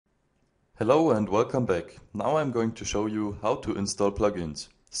Hello and welcome back. Now I'm going to show you how to install plugins.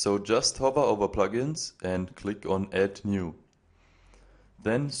 So just hover over plugins and click on Add New.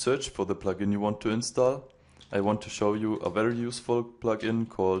 Then search for the plugin you want to install. I want to show you a very useful plugin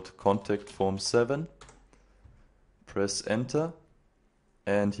called Contact Form 7. Press Enter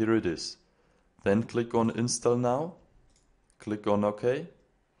and here it is. Then click on Install Now. Click on OK.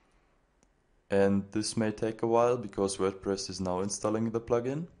 And this may take a while because WordPress is now installing the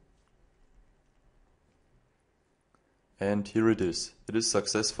plugin. And here it is. It is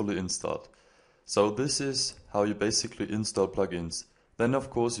successfully installed. So this is how you basically install plugins. Then of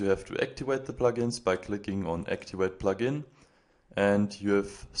course you have to activate the plugins by clicking on Activate Plugin, and you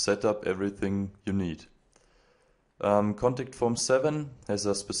have set up everything you need. Contact Form 7 has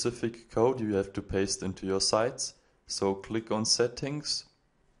a specific code you have to paste into your sites. So click on Settings,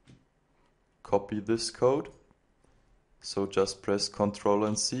 copy this code. So just press Ctrl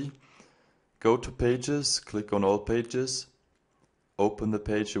and C. Go to Pages, click on All Pages, open the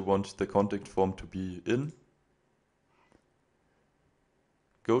page you want the contact form to be in.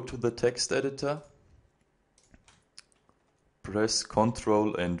 Go to the text editor, press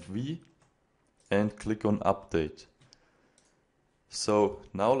Ctrl and V and click on Update. So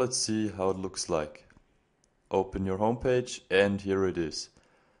now let's see how it looks like. Open your home page and here it is.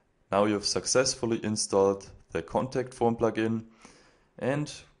 Now you've successfully installed the contact form plugin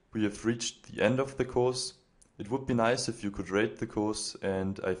and we have reached the end of the course. It would be nice if you could rate the course,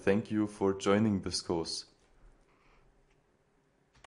 and I thank you for joining this course.